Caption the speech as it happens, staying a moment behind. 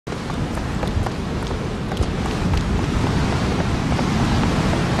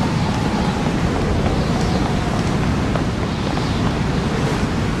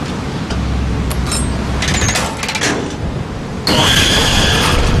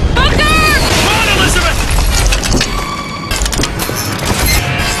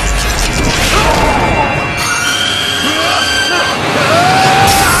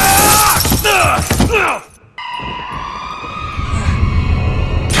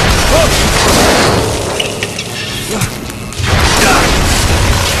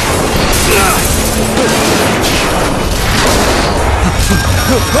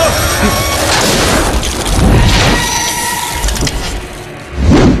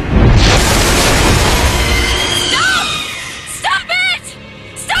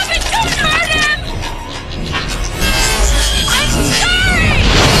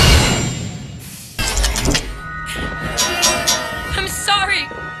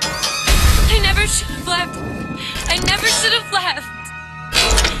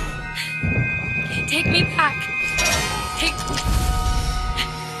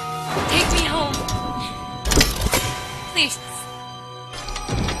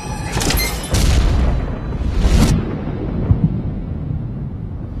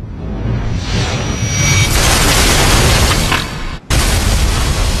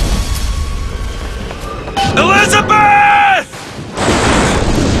Elizabeth!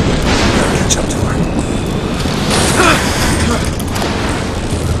 Catch up to her.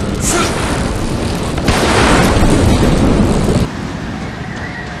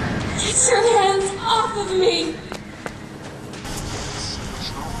 Get your hands off of me!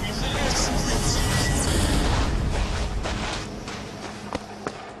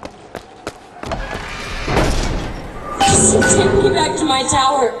 Just take me back to my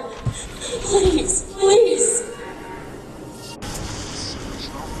tower. Please, please.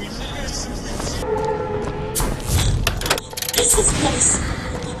 What's this place?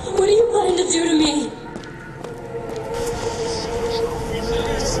 What are you planning to do to me?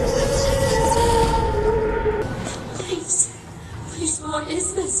 Please, please, what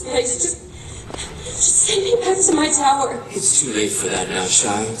is this place? Just take me back to my tower. It's too late for that now,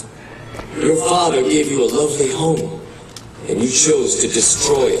 child. Your father gave you a lovely home, and you chose to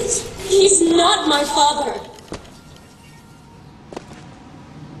destroy it. He's not my father.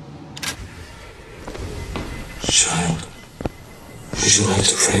 Child, would you like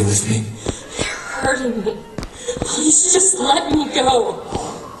to pray with me? They're hurting me. Please just let me go.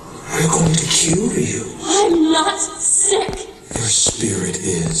 We're going to cure you. I'm not sick. Your spirit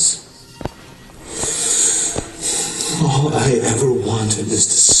is. All I ever wanted is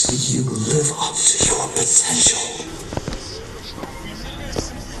to see you live up to your potential.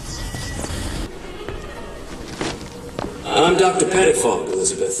 I'm Dr. Pettifog,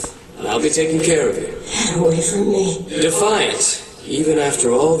 Elizabeth, and I'll be taking care of you. Get away from me. Defiant, even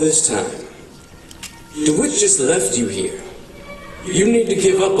after all this time. DeWitt just left you here. You need to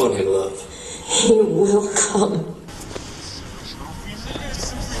give up on him, love. He will come.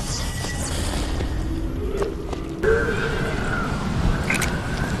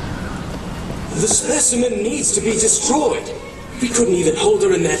 The specimen needs to be destroyed. We couldn't even hold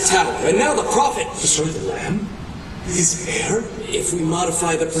her in that tower, and now the Prophet... Sorry, the lamb? His heir? If we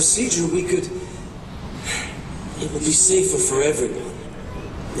modify the procedure, we could... It would be safer for everyone.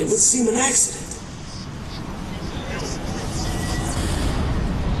 It would seem an accident.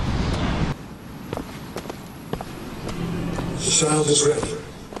 The child is ready.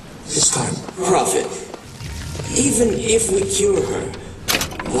 It's time. Prophet, even if we cure her,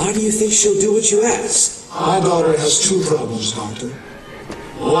 why do you think she'll do what you ask? My daughter has two problems, Doctor.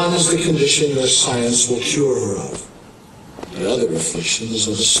 One is the condition that science will cure her of. The other affliction is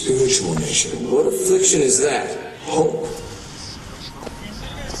of a spiritual nature. What affliction is that? Hope.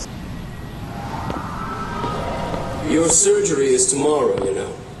 Your surgery is tomorrow, you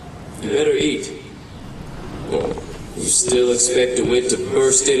know. You better eat. Oh, you still expect DeWitt to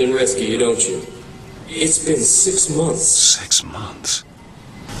burst in and rescue you, don't you? It's been 6 months. 6 months?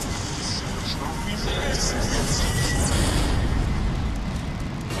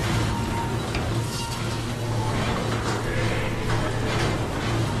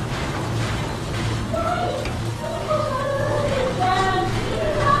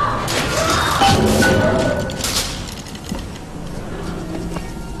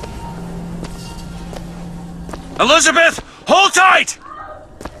 Elizabeth, hold tight!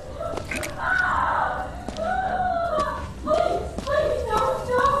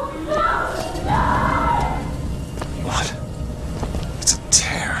 What? It's a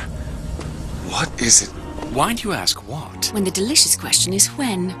tear. What is it? Why do you ask what? When the delicious question is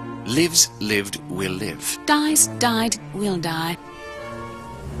when. Lives, lived, will live. Dies, died, will die.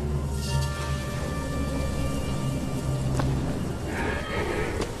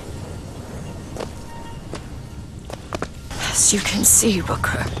 As you can see,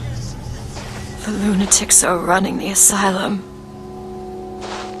 Booker, the lunatics are running the asylum.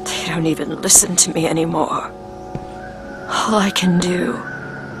 They don't even listen to me anymore. All I can do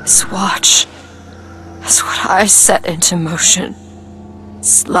is watch as what I set into motion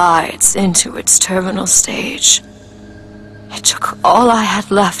slides into its terminal stage. It took all I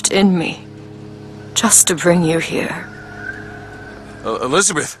had left in me just to bring you here.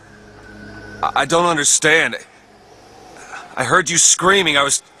 Elizabeth, I don't understand. I heard you screaming. I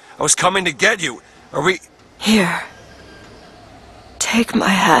was coming to get you. Are we... Here. Take my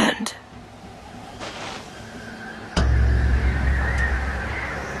hand.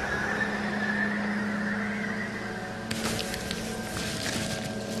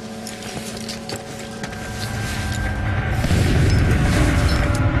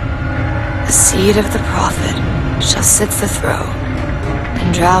 The seed of the prophet shall sit the throne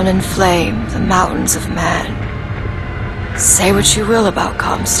and drown in flame the mountains of man. Say what you will about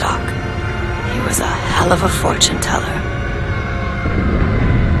Comstock. He was a hell of a fortune teller.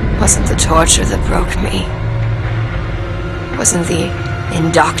 Wasn't the torture that broke me. Wasn't the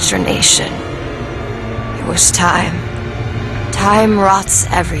indoctrination. It was time. Time rots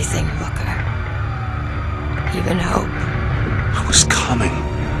everything, Booker. Even hope. I was coming.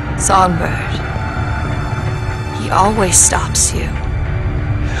 Songbird. He always stops you.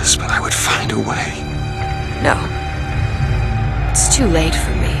 Yes, but I would find a way. No. It's too late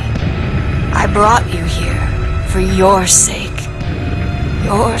for me. I brought you here for your sake.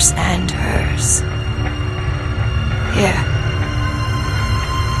 Yours and hers. Here.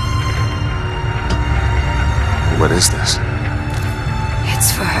 What is this?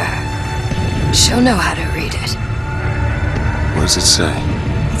 It's for her. She'll know how to read it. What does it say?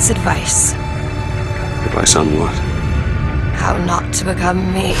 It's advice. Advice on what? How not to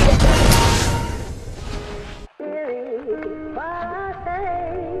become me.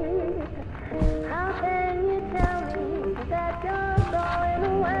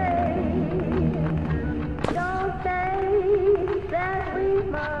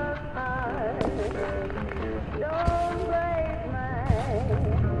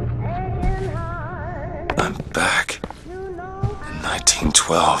 I'm back. In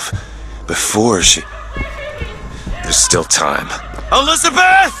 1912. Before she... There's still time.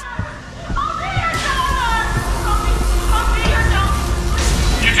 Elizabeth!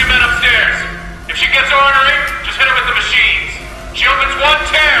 You two men upstairs. If she gets ornery, just hit her with the machines. She opens one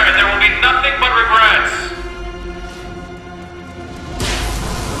tear and there will be nothing but regrets.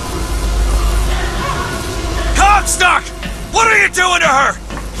 Comstock! What are you doing to her?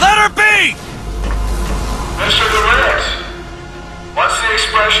 Let her be! Mr. Durant, what's the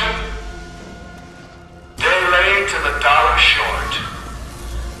expression? Day late and the dollar short.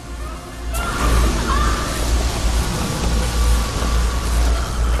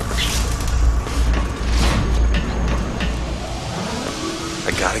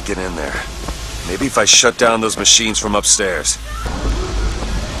 I gotta get in there. Maybe if I shut down those machines from upstairs.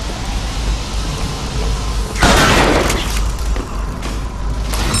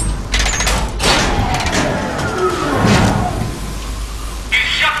 He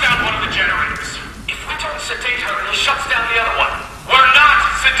shut down one of the generators. If we don't sedate her, he shuts down the other one. We're not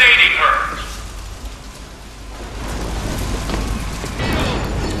sedating her.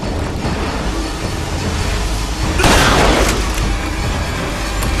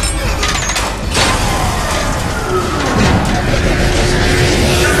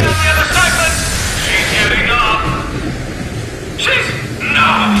 Shut down the other segment. She's getting up. She's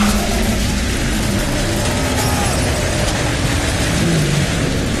not.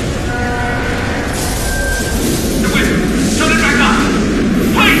 Wait, turn it back on.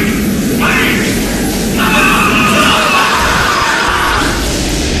 Please, please.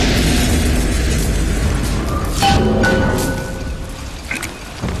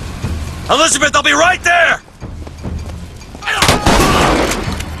 Elizabeth, I'll be right there!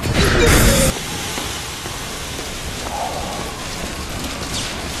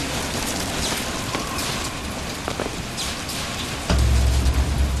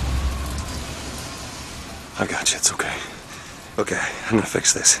 I got you, it's okay. Okay, I'm gonna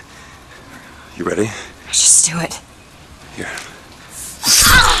fix this. You ready? Just do it. Here.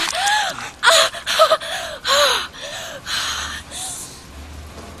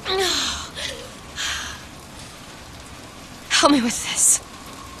 Help me with this.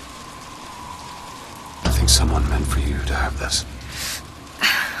 I think someone meant for you to have this.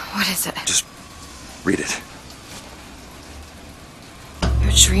 What is it? Just read it.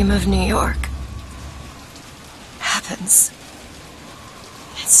 Your dream of New York happens.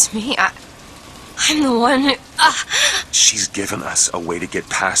 It's me. I'm the one who... She's given us a way to get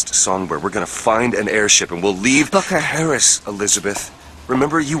past Songbird. We're gonna find an airship and we'll leave Booker. Paris, Elizabeth.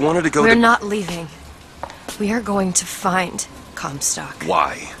 Remember, you wanted to go We're to... not leaving. We are going to find Comstock.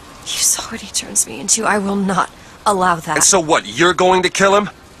 Why? You saw what he turns me into. I will not allow that. And so what, you're going to kill him?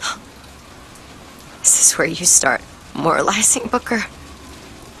 This is where you start moralizing, Booker.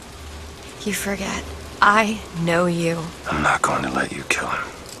 You forget. I know you. I'm not going to let you kill him.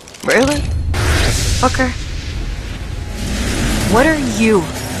 Really? Booker? What are you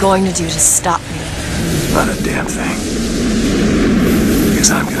going to do to stop me? Not a damn thing.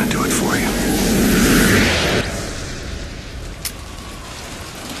 Because I'm gonna do it